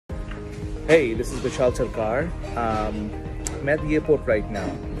Hey, this is Bishal Sarkar. I'm at the airport right now,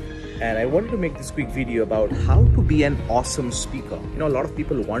 and I wanted to make this quick video about how to be an awesome speaker. You know, a lot of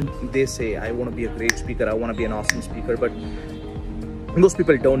people they say, I want to be a great speaker, I want to be an awesome speaker, but most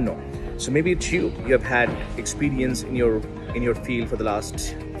people don't know. So maybe it's you. You have had experience in your field for the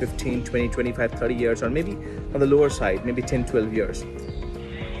last 15, 20, 25, 30 years, or maybe on the lower side, maybe 10, 12 years.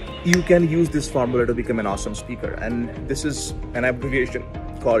 You can use this formula to become an awesome speaker, and this is an abbreviation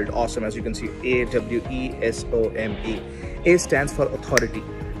called A.W.E.S.O.M.E, as you can see, A.W.E.S.O.M.E. A stands for authority.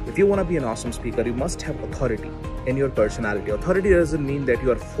 If you want to be an awesome speaker, you must have authority in your personality. Authority doesn't mean that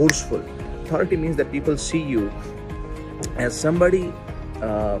you are forceful. Authority means that people see you as somebody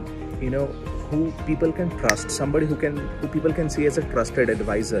who people can trust, somebody who people can see as a trusted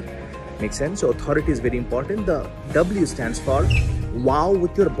advisor. Makes sense? So authority is very important. The W stands for wow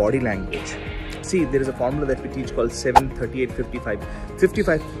with your body language. See, there is a formula that we teach called 7-38-55.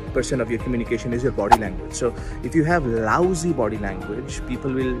 55% of your communication is your body language. So if you have lousy body language,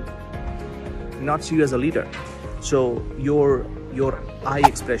 people will not see you as a leader. So your eye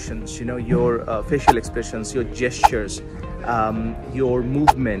expressions, your facial expressions, your gestures, your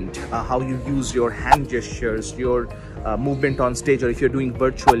movement, how you use your hand gestures, your movement on stage, or if you're doing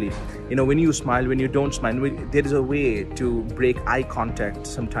virtually, when you smile, when you don't smile, there is a way to break eye contact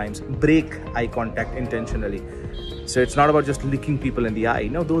sometimes, break eye contact intentionally. So it's not about just looking people in the eye.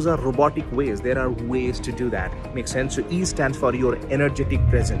 No, those are robotic ways. There are ways to do that. Makes sense? So E stands for your energetic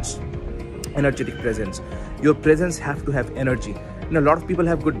presence. Energetic presence. Your presence have to have energy. A lot of people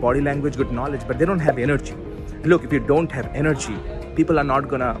have good body language, good knowledge, but they don't have energy. Look, if you don't have energy, people are not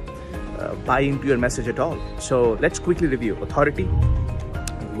gonna buy into your message at all. So let's quickly review. Authority,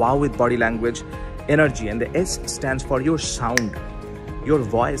 wow with body language, energy, and the S stands for your sound. Your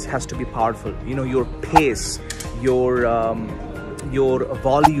voice has to be powerful. Your pace, your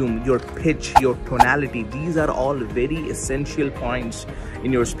volume, your pitch, your tonality, these are all very essential points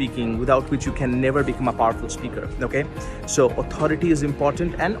in your speaking, without which you can never become a powerful speaker. Okay, so authority is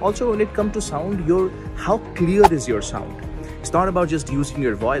important. And also when it comes to sound, how clear is your sound? It's not about just using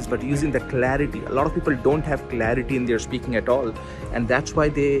your voice, but using the clarity. A lot of people don't have clarity in their speaking at all, and that's why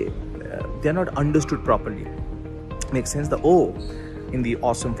they're not understood properly. Makes sense? The O in the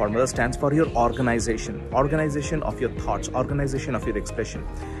awesome formula stands for your organization of your thoughts, organization of your expression.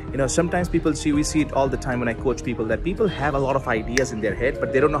 Sometimes we see it all the time when I coach people, that people have a lot of ideas in their head,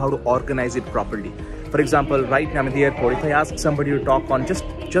 but they don't know how to organize it properly. For example, right now I'm in the airport. If I ask somebody to talk on if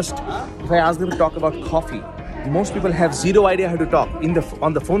I ask them to talk about coffee, most people have zero idea how to talk.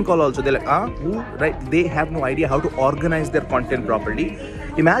 On the phone call also, they're like, who? Right? They have no idea how to organize their content properly.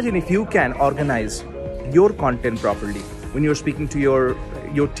 Imagine if you can organize your content properly when you're speaking to your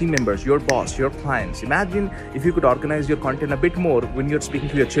team members, your boss, your clients. Imagine if you could organize your content a bit more when you're speaking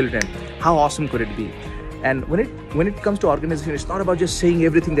to your children. How awesome could it be? And when it comes to organization, it's not about just saying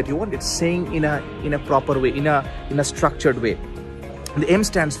everything that you want. It's saying in a proper way, in a structured way. The M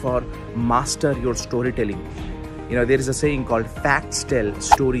stands for master your storytelling. There is a saying called facts tell,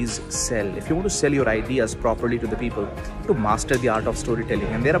 stories sell. If you want to sell your ideas properly to the people, you have to master the art of storytelling.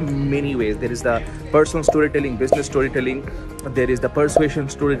 And there are many ways. There is the personal storytelling, business storytelling. There is the persuasion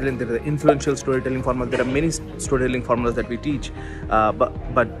storytelling. There is the influential storytelling formula. There are many storytelling formulas that we teach.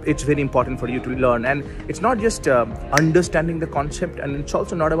 But it's very important for you to learn. And it's not just understanding the concept, and it's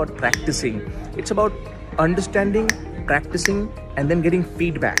also not about practicing. It's about understanding, practicing, and then getting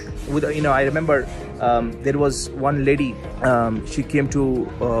feedback. I remember there was one lady. She came to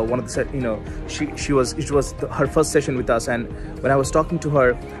one of the it was her first session with us, and when I was talking to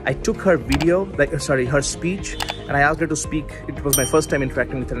her, I took her video, her speech, and I asked her to speak. It was my first time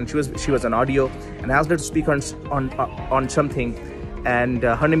interacting with her, and she was an audio, and I asked her to speak on something. And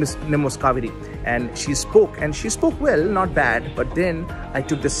her name was Kaveri, and she spoke well, not bad. But then I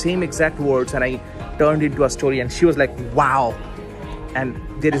took the same exact words and I turned it into a story, and she was like, wow. And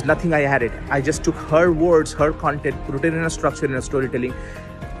there is nothing I added. I just took her words, her content, put it in a structure, in a storytelling,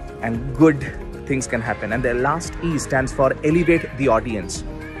 and good things can happen. And the last E stands for elevate the audience.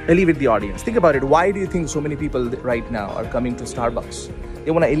 Elevate the audience. Think about it. Why do you think so many people right now are coming to Starbucks? They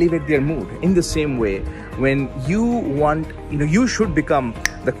want to elevate their mood. In the same way, when you should become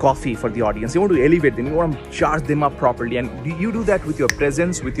the coffee for the audience. You want to elevate them. You want to charge them up properly, and you do that with your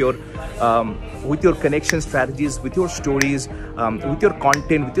presence, with your connection strategies, with your stories, with your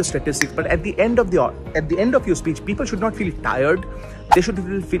content, with your statistics. But at the end of your speech, people should not feel tired. They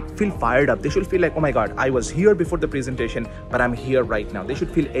should feel fired up. They should feel like, oh my God, I was here before the presentation, but I'm here right now. They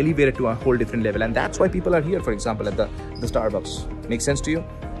should feel elevated to a whole different level. And that's why people are here, for example, at the Starbucks. Makes sense to you?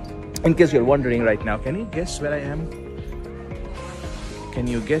 In case you're wondering right now, can you guess where I am? Can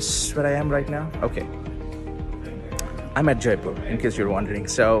you guess where I am right now? Okay. I'm at Jaipur, in case you're wondering.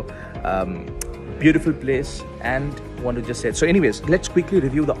 So, beautiful place, and want to just say it. So anyways, let's quickly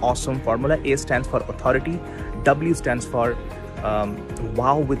review the awesome formula. A stands for authority, W stands for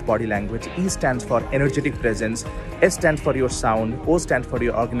wow with body language, E stands for energetic presence, S stands for your sound, O stands for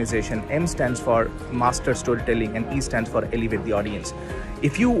your organization, M stands for master storytelling, and E stands for elevate the audience.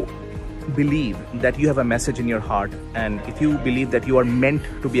 If you believe that you have a message in your heart, and if you believe that you are meant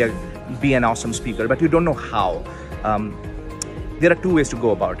to be an awesome speaker, but you don't know how, there are two ways to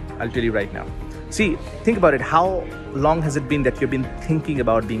go about it. I'll tell you right now. See, think about it. How long has it been that you've been thinking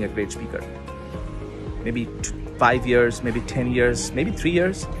about being a great speaker? Maybe 5 years, maybe 10 years, maybe 3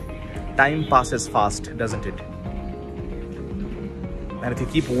 years. Time passes fast, doesn't it? And if you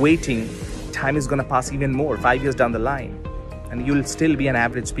keep waiting, time is going to pass even more, 5 years down the line, and you'll still be an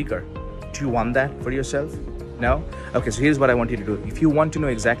average speaker. Do you want that for yourself? No? Okay, so here's what I want you to do. If you want to know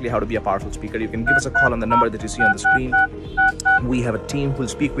exactly how to be a powerful speaker, you can give us a call on the number that you see on the screen. We have a team who will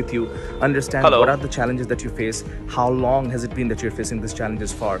speak with you, understand what are the challenges that you face, how long has it been that you're facing these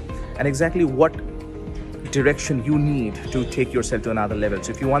challenges for, and exactly what direction you need to take yourself to another level.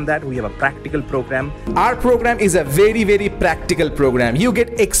 So if you want that, we have a practical program. Our program is a very, very practical program. You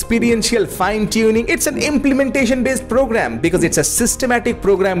get experiential fine-tuning. It's an implementation-based program because it's a systematic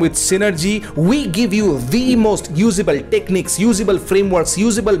program with synergy. We give you the most usable techniques, usable frameworks,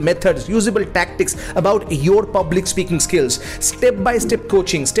 usable methods, usable tactics about your public speaking skills. Step-by-step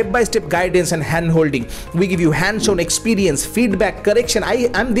coaching, step-by-step guidance and hand-holding. We give you hands-on experience, feedback, correction. I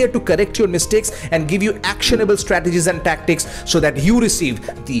am there to correct your mistakes and give you actionable strategies and tactics so that you receive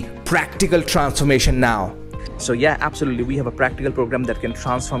the practical transformation now. So yeah, absolutely. We have a practical program that can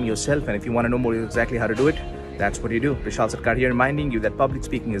transform yourself. And if you want to know more exactly how to do it, that's what you do. Bishal Sarkar here, reminding you that public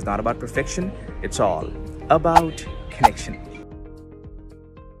speaking is not about perfection. It's all about connection.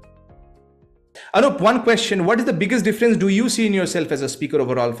 Anup, one question. What is the biggest difference do you see in yourself as a speaker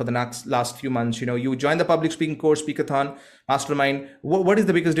overall for the last few months? You know, you joined the public speaking course, Speakathon, Mastermind. What is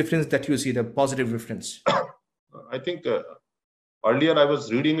the biggest difference that you see, the positive difference? I think earlier I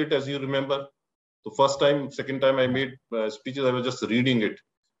was reading it, as you remember. The first time, second time I made speeches, I was just reading it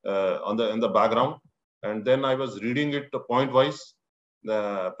in the background. And then I was reading it point-wise,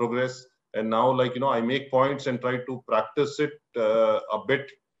 progress. And now, like, I make points and try to practice it a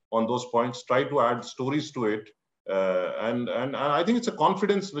bit on those points, try to add stories to it, and I think it's a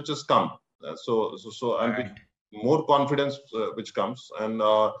confidence which has come. And more confidence which comes, and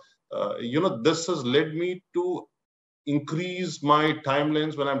this has led me to increase my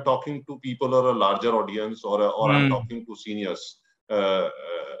timelines when I'm talking to people or a larger audience, or I'm talking to seniors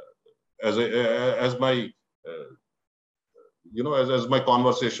as my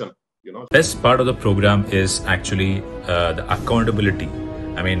conversation. Best part of the program is actually the accountability.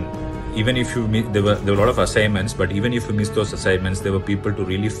 I mean, even if you miss, there were a lot of assignments, but even if you miss those assignments, there were people to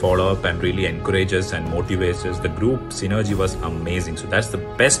really follow up and really encourage us and motivate us. The group synergy was amazing. So that's the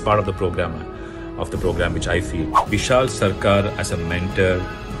best part of the program, which I feel. Bishal Sarkar as a mentor,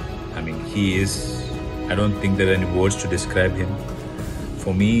 I mean, I don't think there are any words to describe him.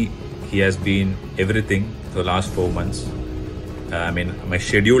 For me, he has been everything for the last 4 months. I mean, my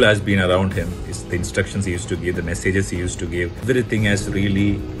schedule has been around him. It's the instructions he used to give, the messages he used to give. Everything has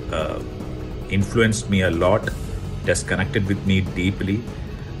really influenced me a lot. It has connected with me deeply.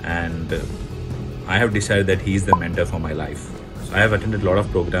 And I have decided that he is the mentor for my life. So I have attended a lot of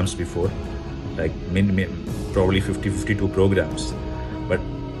programs before, like probably 52 programs. But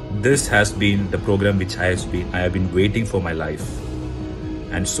this has been the program which I have been waiting for my life.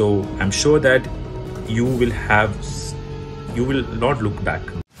 And so I'm sure that you will not look back.